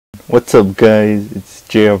What's up, guys? It's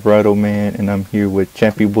J Alvarado, man, and I'm here with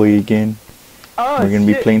Chappie Boy again. Oh, We're gonna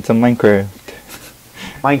be playing some Minecraft.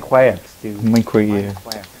 Minecraft, dude.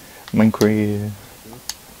 Minecraft.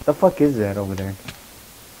 The fuck is that over there?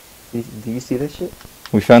 Do you see that shit?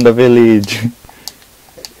 We found a village.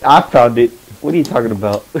 I found it. What are you talking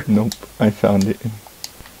about? Nope, I found it.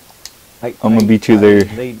 I'm gonna beat you there.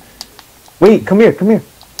 Wait, come here.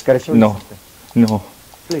 Gotta show you something. No.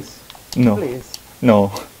 Please. No. Please.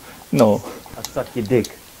 No. No. I'll suck your dick.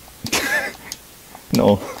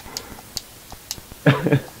 No.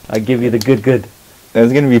 I give you the good.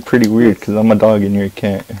 That's gonna be pretty weird because I'm a dog and you're a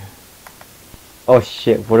cat. Oh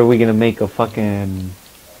shit, what are we gonna make a fucking...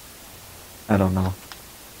 I don't know.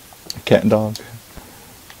 A cat dog.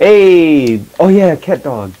 Hey! Oh yeah, cat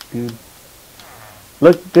dog, dude.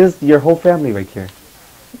 Look, this your whole family right here.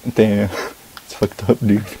 Damn. It's fucked up,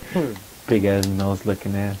 dude. Big ass nose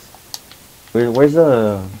looking ass. Where's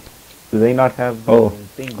the... Do they not have the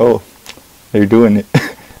thing? Oh. They're doing it.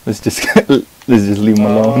 Let's just leave them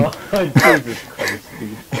alone. Jesus Christ,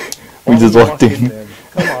 dude. We just walked in.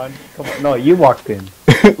 Come on. No, you walked in.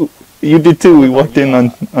 You did too. We walked in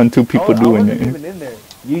on two people doing it. I wasn't even in there.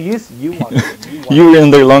 You walked in. You were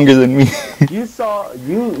in there longer than me. You saw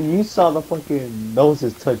the fucking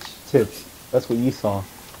noses touch tips. That's what you saw.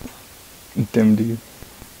 Damn, dude.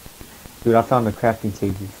 Dude, I found a crafting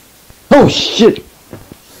table. Oh shit!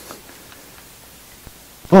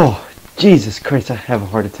 Oh, Jesus Christ, I have a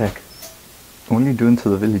heart attack. What are you doing to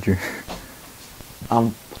the villager?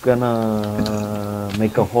 I'm gonna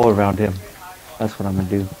make a hole around him. That's what I'm gonna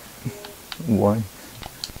do. Why?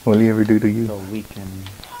 What will he ever do to you?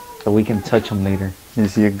 So we can touch him later.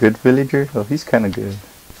 Is he a good villager? Oh, he's kind of good.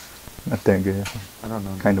 Not that good. I don't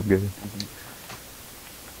know. Kind of good.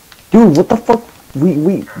 Dude, what the fuck?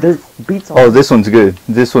 There's beats on. Oh, this one's good.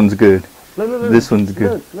 This one's good. Look, this one's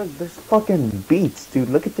good. Look, there's fucking beats, dude.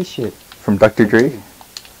 Look at this shit. From Dr. Dre?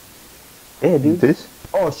 Yeah, dude. This?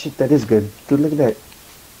 Oh shit, that is good. Dude, look at that.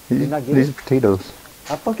 These are potatoes.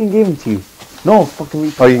 I fucking gave them to you. No,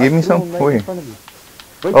 fucking. Oh, you gave me some? Right Where? in front of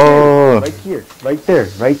you. Right right here. Right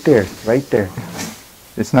there.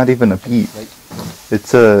 It's not even a beet.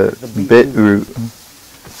 It's a beetroot.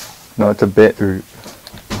 No, it's a beetroot.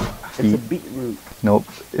 It's a beetroot. Nope,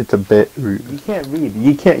 it's a beetroot. You can't read.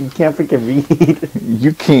 You can't freaking read.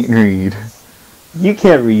 You can't read. You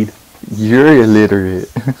can't read. You're illiterate.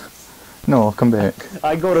 No, I'll come back.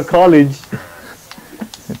 I go to college.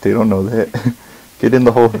 They don't know that. Get in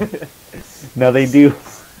the hole. No, they do.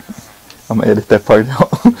 I'm gonna edit that part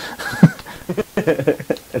out.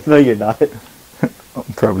 No, you're not.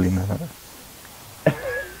 Probably not.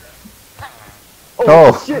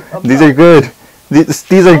 Oh shit! These are good.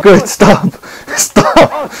 These are good. Stop.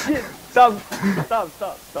 Oh shit! Stop.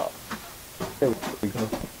 There we go.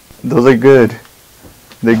 Those are good.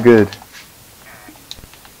 They're good.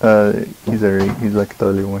 He's alright. He's like the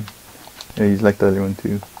other one. Yeah, he's like the other one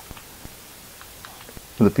too.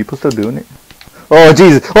 Are the people still doing it? Oh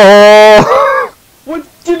Jesus! Oh! What'd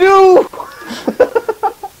you do?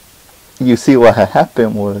 You see what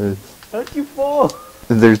happened was... How'd you fall?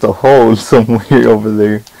 There's a hole somewhere over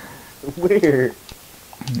there. Where?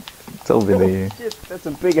 It's over there. Shit, that's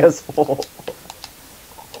a big ass hole.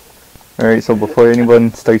 Alright, so before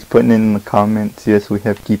anyone starts putting in the comments, yes, we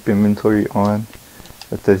have keep inventory on.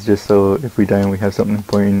 But that's just so if we die and we have something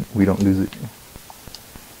important, we don't lose it.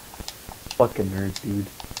 Fucking nerd, dude.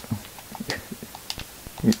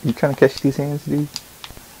 You trying to catch these hands, dude?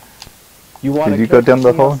 You want to go down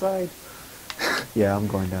the hole? Outside? Yeah, I'm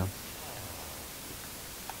going down.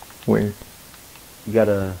 Where? You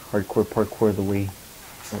gotta hardcore parkour the way.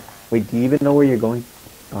 Wait, do you even know where you're going?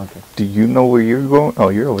 Oh, okay. Do you know where you're going? Oh,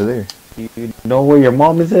 you're over there. Do you know where your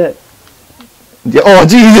mom is at? Yeah. Oh,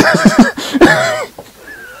 Jesus!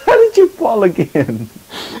 How did you fall again?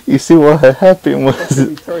 You see what had happened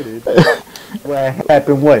was... What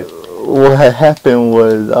happened what? What had happened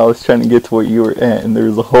was I was trying to get to where you were at and there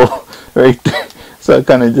was a hole right there. So I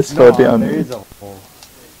kind of just fell down. There is a hole.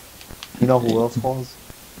 You know who else falls?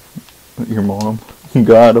 Your mom.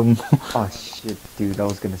 Got him. Oh shit, dude. I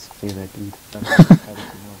was gonna say that, dude.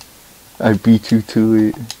 I beat you to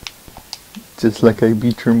it. Just like I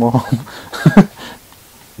beat your mom.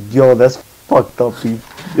 Yo, that's fucked up, dude.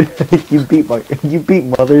 You beat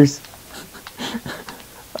mothers.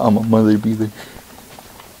 I'm a mother beater.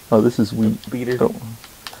 Oh, this is wheat. Beater.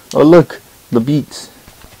 Oh, look, the beats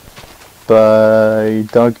by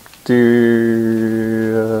Dr.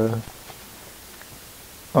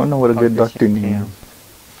 I don't know what a good doctor name.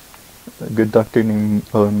 A good doctor name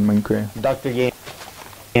on Minecraft. Dr.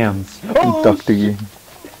 Yams. Oh, Dr. Yams.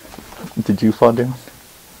 Did you fall down?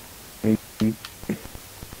 maybe.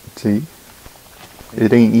 See?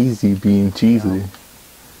 It ain't easy being cheesy.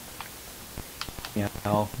 Yeah,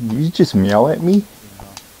 no. You just meow at me?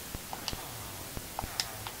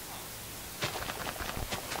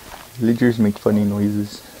 Villagers make funny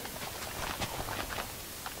noises.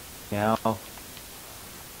 Yeah.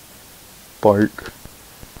 Bark.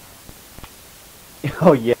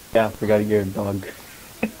 Oh yeah, I forgot to get a dog.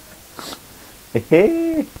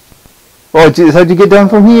 Hey. Oh jeez, how'd you get down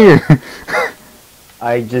from here?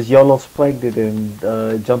 I just YOLO spiked it and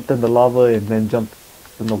jumped in the lava and then jumped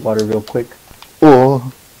in the water real quick.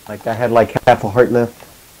 Oh, Like I had like half a heart left.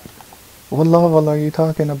 what lava are you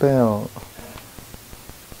talking about?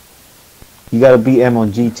 You gotta beat M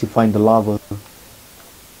on G to find the lava.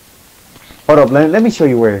 Hold up, let me show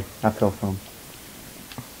you where I fell from.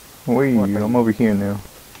 Where are you? I'm over here now.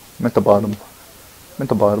 I'm at the bottom. I'm at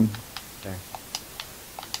the bottom. There.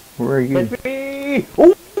 Where are you?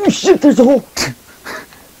 Oh shit, there's a hole!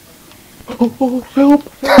 Oh, help!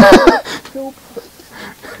 Help!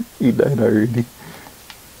 You died already.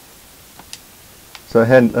 So I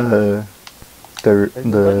had the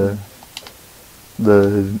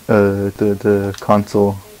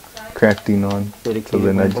console crafting on. So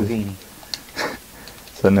then I just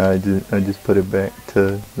so now I just put it back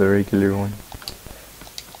to the regular one.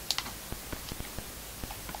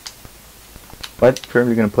 What?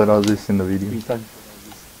 Probably gonna put all this in the video.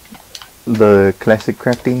 The classic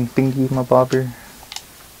crafting thingy, my bobber.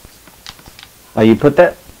 Oh, you put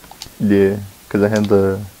that? Yeah, cause I had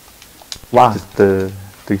the Wow. just the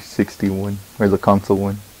 360 one or the console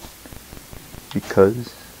one.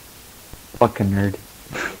 Because Fucking nerd.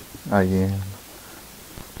 I am.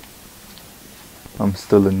 I'm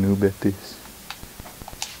still a noob at this.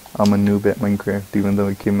 I'm a noob at Minecraft, even though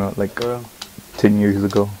it came out like 10 years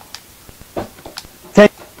ago. 10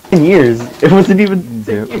 years? It wasn't even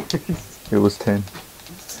 10 Yep. years. It was 10.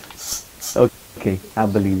 Okay, I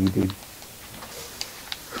believe you, dude.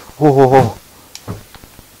 Oh.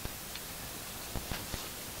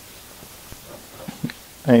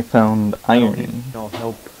 I found iron. No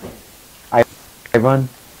help. Iron.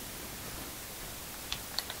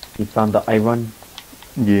 You found the iron?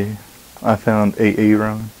 Yeah. I found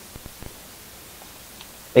Aaron.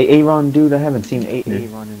 Aaron, dude, I haven't seen Yeah.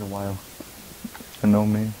 Aaron in a while. I know,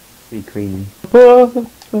 man. Pretty crazy.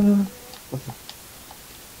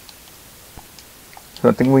 So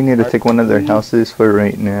I think we need to take one of their houses for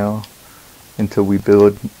right now until we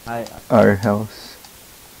build our house.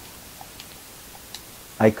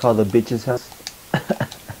 I call the bitch's house.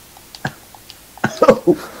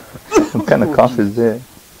 What kind of cough is that?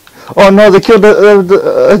 Oh no, they killed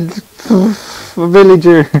a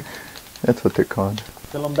villager. That's what they're called.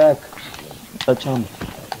 Kill him back. Touch him.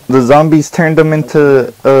 The zombies turned them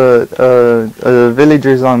into a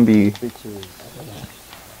villager zombie. Bitches.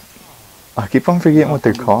 I keep on forgetting what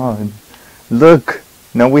they're called. Look,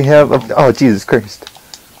 now we have oh Jesus Christ.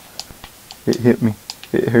 It hit me.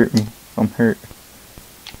 It hurt me. I'm hurt.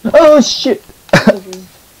 Oh shit!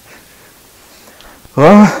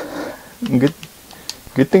 Well,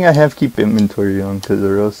 good thing I have keep inventory on, cause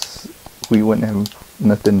or else we wouldn't have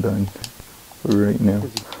nothing done for right now.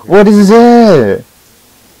 What is that?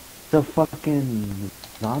 The fucking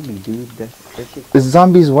zombie, dude. That shit. The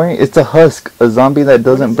zombie's wearing, it's a husk. A zombie that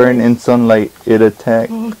doesn't burn in sunlight. It attack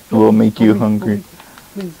will make you hungry.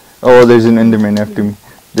 Oh, there's an Enderman after me.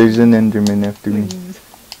 There's an Enderman after me.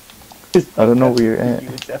 I don't know where you're at.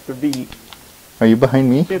 It's after me. Are you behind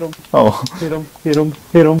me? Hit him. Oh. Hit him. Hit him.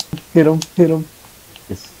 Hit him. Hit him. Hit him.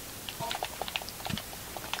 Yes.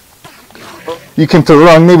 You came to the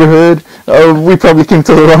wrong neighborhood. We probably came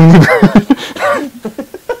to the wrong neighborhood.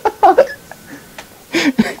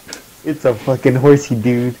 It's a fucking horsey,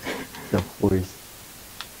 dude. It's a horse.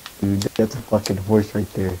 Dude, that's a fucking horse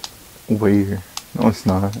right there. Where? No, it's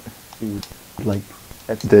not. Dude, like,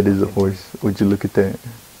 that's That is a horse. Would you look at that?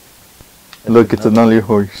 Look, it's another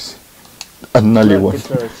horse. Another one. It's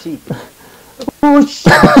a sheep. Oh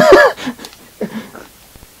shit!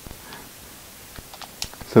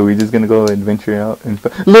 So we're just gonna go adventure out and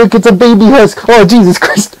look, it's a baby husk. Oh Jesus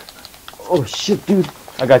Christ! Oh shit, dude!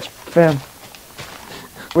 I got you, fam.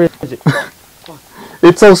 Where is it?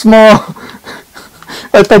 It's so small.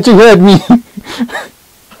 I thought you had me.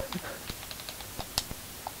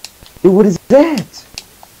 Dude, what is that?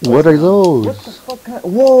 What are those? What the fuck?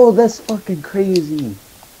 Whoa, that's fucking crazy.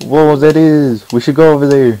 Whoa, that is. We should go over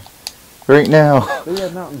there right now. Look at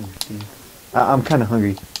that mountain. Dude. I'm kind of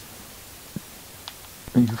hungry.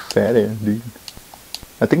 You fat ass dude.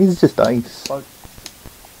 I think it's just ice. Fuck.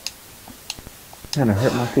 Kind of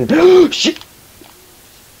hurt my feelings. Shit!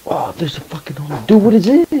 Oh, there's a fucking hole. Dude, what is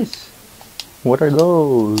this? What are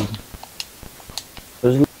those?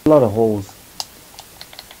 There's a lot of holes.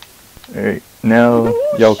 Alright, now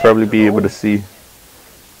y'all probably be able to see.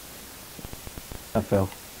 I fell.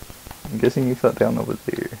 I'm guessing you fell down over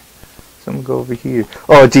there. So I'm gonna go over here.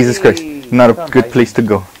 Oh, Jesus Christ. Not a good place to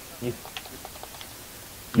go.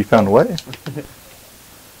 You found what?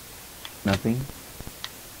 Nothing.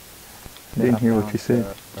 I didn't hear what you said.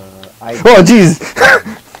 Oh, Oh, jeez!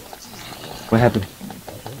 what happened?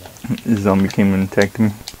 The zombie came and attacked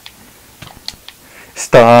me.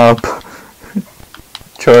 Stop!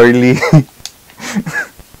 Charlie!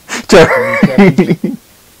 Charlie!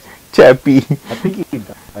 Chappie! I think you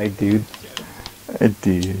died, dude. I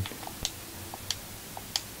did.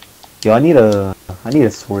 Yo, I need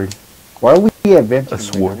a sword. Why are we adventuring? A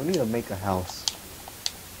sword. Right now? We need to make a house.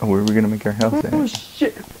 Oh, where are we gonna make our house at? Oh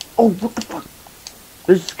shit! Oh, what the fuck?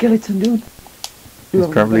 There's a skeleton, dude. It's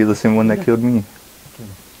probably the same one that killed me.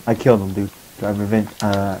 I killed him, dude. I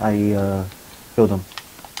killed him.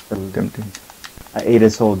 Tempting. I ate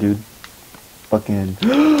his soul, dude. Fucking.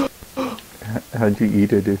 How'd you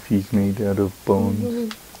eat it if he's made out of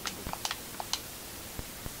bones?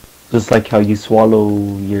 Just like how you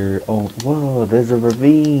swallow your own. Whoa, there's a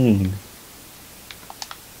ravine.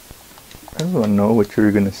 I don't know what you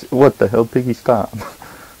were gonna say. What the hell, Piggy? Stop.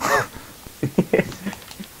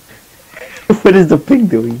 What is the pig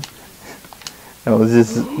doing? I was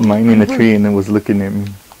just mining a tree and it was looking at me.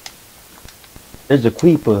 There's a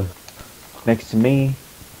creeper next to me.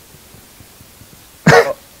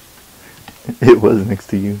 It was next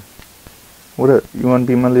to you. What up? You wanna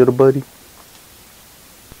be my little buddy?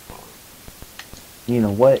 You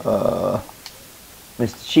know what?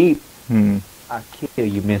 Mr. Sheep. I kill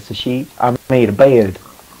you, Mr. Sheep. I made a bed.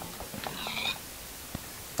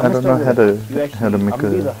 I don't know how to make I'm gonna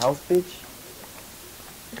be the a. house bitch.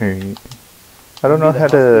 Alright. I don't know how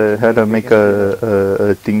to make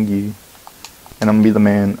a thingy, and I'm gonna be the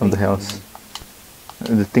man of the house.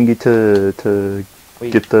 The thingy to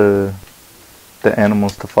Wait. get the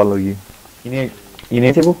animals to follow you. You need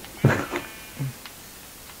a table?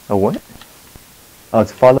 A what? Oh,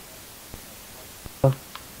 to follow.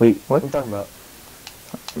 Wait, What? are you talking about?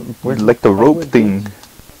 Like the rope thing.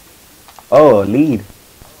 Oh, a lead.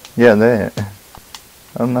 Yeah, that.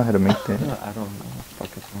 I don't know how to make that. I don't know.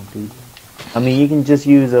 Fucking dude. I mean, you can just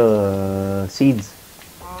use seeds.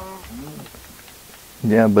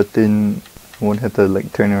 Yeah, but then I would have to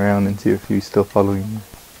like turn around and see if he's still following you.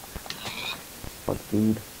 Fuck,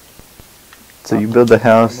 dude. So you build the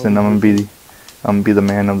house, and I'm gonna be the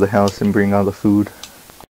man of the house and bring all the food.